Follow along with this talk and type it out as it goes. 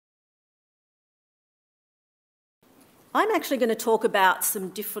I'm actually going to talk about some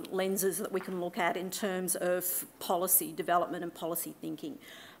different lenses that we can look at in terms of policy development and policy thinking.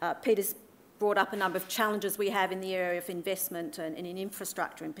 Peter's brought up a number of challenges we have in the area of investment and in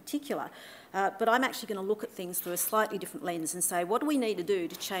infrastructure in particular, but I'm actually going to look at things through a slightly different lens and say, what do we need to do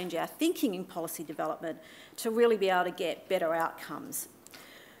to change our thinking in policy development to really be able to get better outcomes?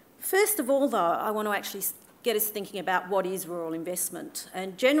 First of all, though, I want to actually get us thinking about what is rural investment.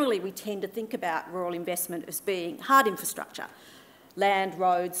 And generally, we tend to think about rural investment as being hard infrastructure, land,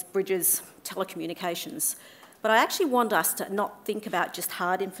 roads, bridges, telecommunications. But I actually want us to not think about just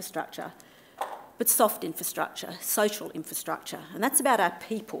hard infrastructure, but soft infrastructure, social infrastructure. And that's about our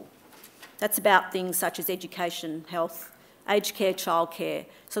people. That's about things such as education, health, aged care, childcare,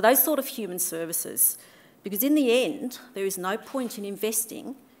 so those sort of human services. Because in the end, there is no point in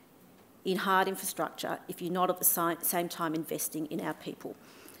investing in hard infrastructure if you're not at the same time investing in our people.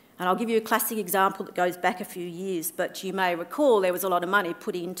 And I'll give you a classic example that goes back a few years, but you may recall there was a lot of money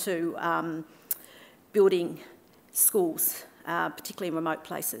put into building schools, particularly in remote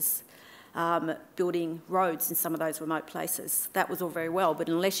places, building roads in some of those remote places. That was all very well, but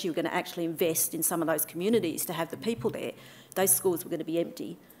unless you were going to actually invest in some of those communities to have the people there, those schools were going to be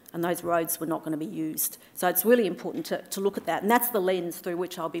empty and those roads were not going to be used. So it's really important to look at that, and that's the lens through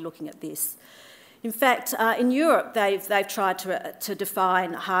which I'll be looking at this. In fact, in Europe, they've tried to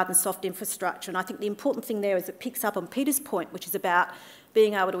define hard and soft infrastructure, and I think the important thing there is it picks up on Peter's point, which is about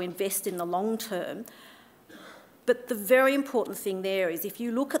being able to invest in the long term. But the very important thing there is if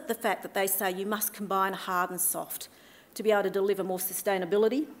you look at the fact that they say you must combine hard and soft to be able to deliver more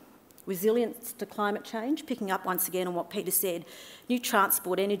sustainability, resilience to climate change, picking up once again on what Peter said, new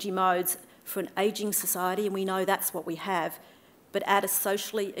transport, energy modes for an ageing society, and we know that's what we have, but at a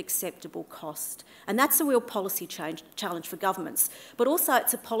socially acceptable cost. And that's a real policy challenge for governments, but also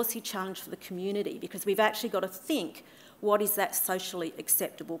it's a policy challenge for the community because we've actually got to think what is that socially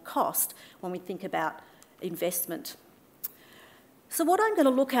acceptable cost when we think about investment. So what I'm going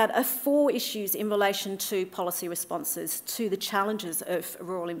to look at are 4 issues in relation to policy responses to the challenges of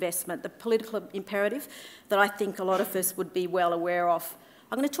rural investment. The political imperative that I think a lot of us would be well aware of.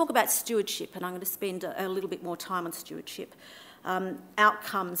 I'm going to talk about stewardship, and I'm going to spend a little bit more time on stewardship,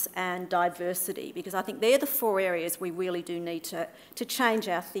 outcomes and diversity, because I think they're the 4 areas we really do need to change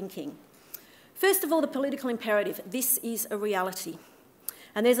our thinking. First of all, the political imperative. This is a reality.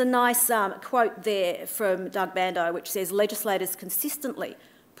 And there's a nice quote there from Doug Bandow which says, legislators consistently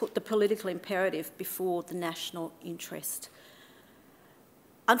put the political imperative before the national interest.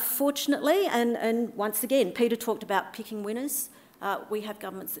 Unfortunately, and once again, Peter talked about picking winners, we have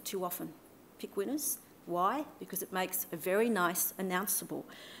governments that too often pick winners. Why? Because it makes a very nice announceable.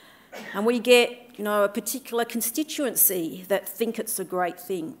 And we get, a particular constituency that think it's a great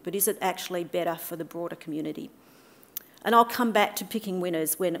thing, but is it actually better for the broader community? And I'll come back to picking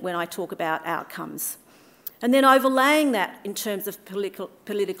winners when I talk about outcomes. And then overlaying that in terms of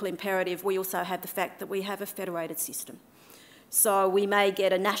political imperative, we also have the fact that we have a federated system. So we may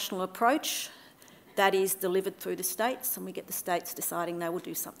get a national approach that is delivered through the states, and we get the states deciding they will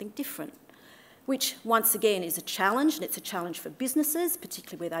do something different, which once again is a challenge, and it's a challenge for businesses,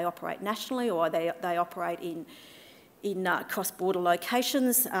 particularly where they operate nationally or they operate in cross-border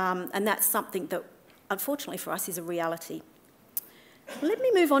locations, and that's something that unfortunately for us is a reality. Let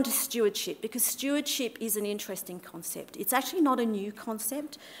me move on to stewardship, because stewardship is an interesting concept. It's actually not a new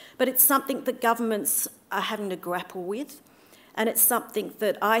concept, but it's something that governments are having to grapple with, and it's something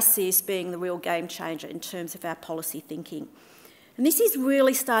that I see as being the real game changer in terms of our policy thinking. And this is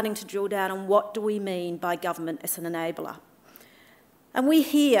really starting to drill down on what do we mean by government as an enabler. And we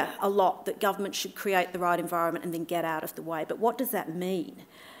hear a lot that government should create the right environment and then get out of the way, but what does that mean?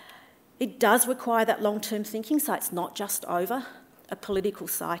 It does require that long-term thinking, so it's not just over a political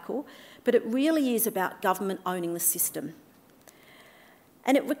cycle, but it really is about government owning the system.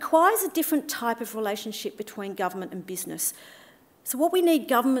 And it requires a different type of relationship between government and business. So what we need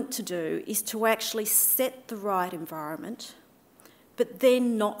government to do is to actually set the right environment, but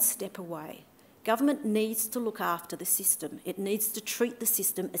then not step away. Government needs to look after the system. It needs to treat the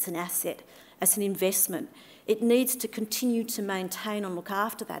system as an asset, as an investment. It needs to continue to maintain and look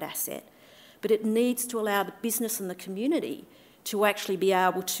after that asset, but it needs to allow the business and the community to actually be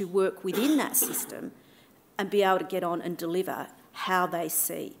able to work within that system and be able to get on and deliver how they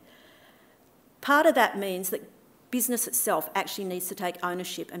see. Part of that means that business itself actually needs to take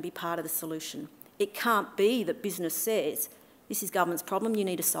ownership and be part of the solution. It can't be that business says, this is government's problem, you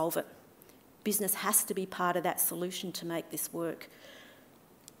need to solve it. Business has to be part of that solution to make this work.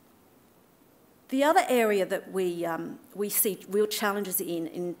 The other area that we see real challenges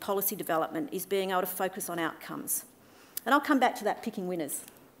in policy development is being able to focus on outcomes. And I'll come back to that picking winners.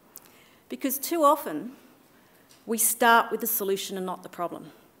 Because too often, we start with the solution and not the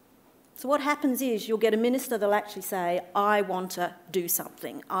problem. So what happens is you'll get a minister that'll actually say, I want to do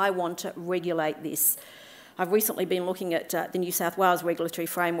something. I want to regulate this. I've recently been looking at the New South Wales regulatory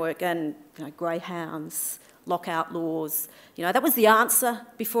framework and greyhounds, lockout laws. That was the answer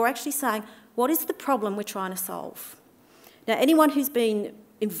before actually saying, what is the problem we're trying to solve? Now, anyone who's been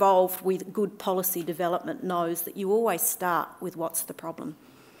involved with good policy development knows that you always start with what's the problem.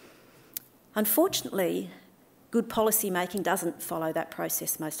 Unfortunately, good policy making doesn't follow that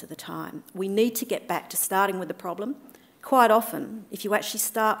process most of the time. We need to get back to starting with the problem. Quite often, if you actually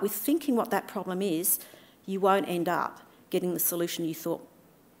start with thinking what that problem is, you won't end up getting the solution you thought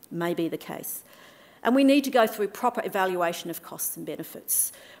may be the case. And we need to go through proper evaluation of costs and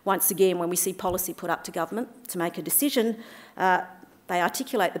benefits. Once again, when we see policy put up to government to make a decision, they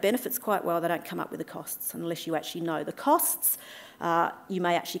articulate the benefits quite well, they don't come up with the costs. Unless you actually know the costs, you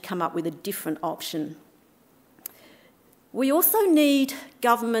may actually come up with a different option. We also need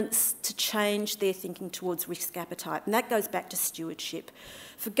governments to change their thinking towards risk appetite, and that goes back to stewardship.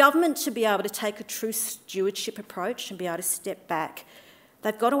 For government to be able to take a true stewardship approach and be able to step back,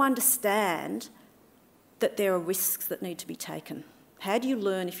 they've got to understand that there are risks that need to be taken. How do you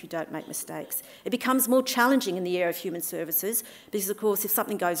learn if you don't make mistakes? It becomes more challenging in the area of human services because, of course, if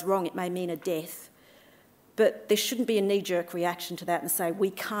something goes wrong, it may mean a death. But there shouldn't be a knee-jerk reaction to that and say,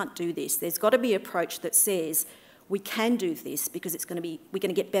 we can't do this. There's got to be an approach that says, we can do this because we're going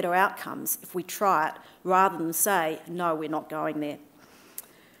to get better outcomes if we try it, rather than say, no, we're not going there.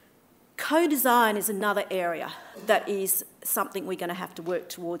 Co-design is another area that is something we're going to have to work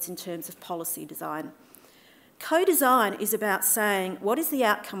towards in terms of policy design. Co-design is about saying, what is the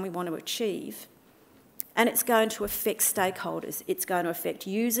outcome we want to achieve? And it's going to affect stakeholders. It's going to affect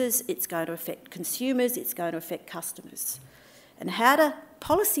users, it's going to affect consumers, it's going to affect customers. And how do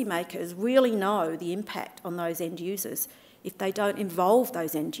policymakers really know the impact on those end users if they don't involve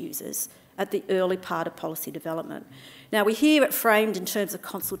those end users at the early part of policy development? Now, we hear it framed in terms of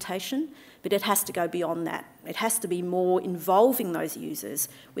consultation, but it has to go beyond that. It has to be more involving those users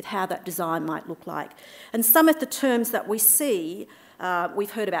with how that design might look like. And some of the terms that we see,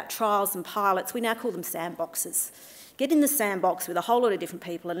 we've heard about trials and pilots, we now call them sandboxes. Get in the sandbox with a whole lot of different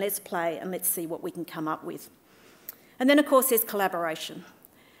people and let's play and let's see what we can come up with. And then, of course, there's collaboration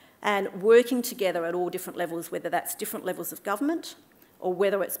and working together at all different levels, whether that's different levels of government or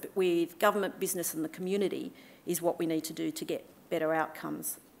whether it's with government, business and the community, is what we need to do to get better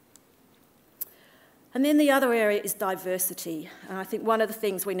outcomes. And then the other area is diversity. And I think one of the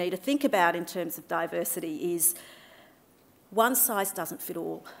things we need to think about in terms of diversity is one size doesn't fit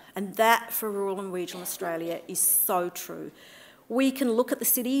all. And that, for rural and regional Australia, is so true. We can look at the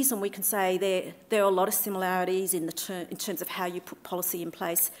cities and we can say there are a lot of similarities in terms of how you put policy in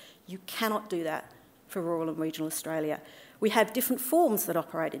place. You cannot do that for rural and regional Australia. We have different forms that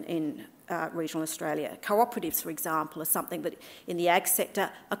operate in regional Australia. Cooperatives, for example, are something that in the ag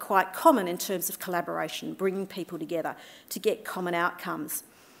sector are quite common in terms of collaboration, bringing people together to get common outcomes.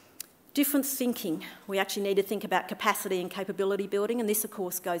 Different thinking. We actually need to think about capacity and capability building, and this, of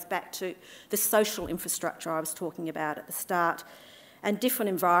course, goes back to the social infrastructure I was talking about at the start, and different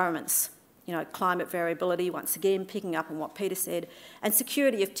environments. Climate variability, once again, picking up on what Peter said, and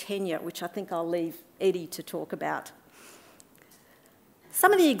security of tenure, which I think I'll leave Eddie to talk about.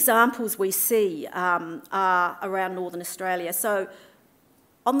 Some of the examples we see are around Northern Australia. So,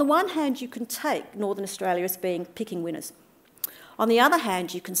 on the one hand, you can take Northern Australia as being picking winners. On the other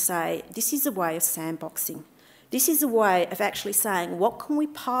hand, you can say, this is a way of sandboxing. This is a way of actually saying, what can we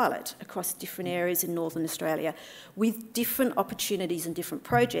pilot across different areas in Northern Australia with different opportunities and different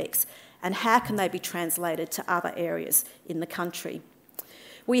projects, and how can they be translated to other areas in the country?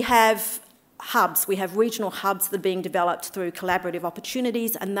 We have hubs, we have regional hubs that are being developed through collaborative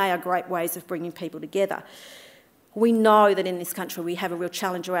opportunities, and they are great ways of bringing people together. We know that in this country we have a real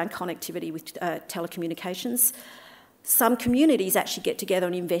challenge around connectivity with telecommunications. Some communities actually get together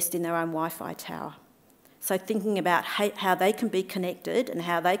and invest in their own Wi-Fi tower. So thinking about how they can be connected and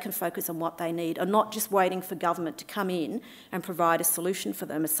how they can focus on what they need, and not just waiting for government to come in and provide a solution for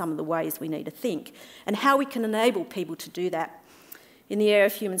them, are some of the ways we need to think, and how we can enable people to do that. In the area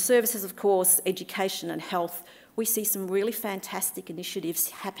of human services, of course, education and health, we see some really fantastic initiatives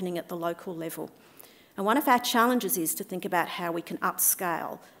happening at the local level. And one of our challenges is to think about how we can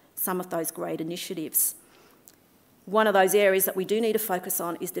upscale some of those great initiatives. One of those areas that we do need to focus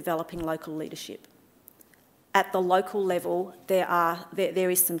on is developing local leadership. At the local level, there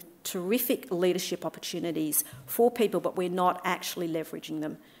is some terrific leadership opportunities for people, but we're not actually leveraging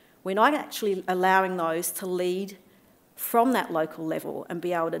them. We're not actually allowing those to lead from that local level and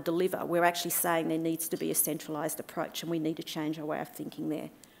be able to deliver, we're actually saying there needs to be a centralised approach and we need to change our way of thinking there.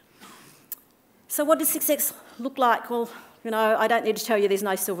 So what does success look like? Well, you know, I don't need to tell you there's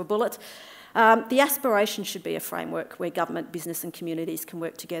no silver bullet. The aspiration should be a framework where government, business and communities can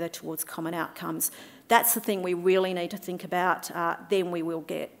work together towards common outcomes. That's the thing we really need to think about. Then we will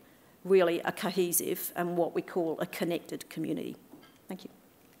get really a cohesive and what we call a connected community. Thank you.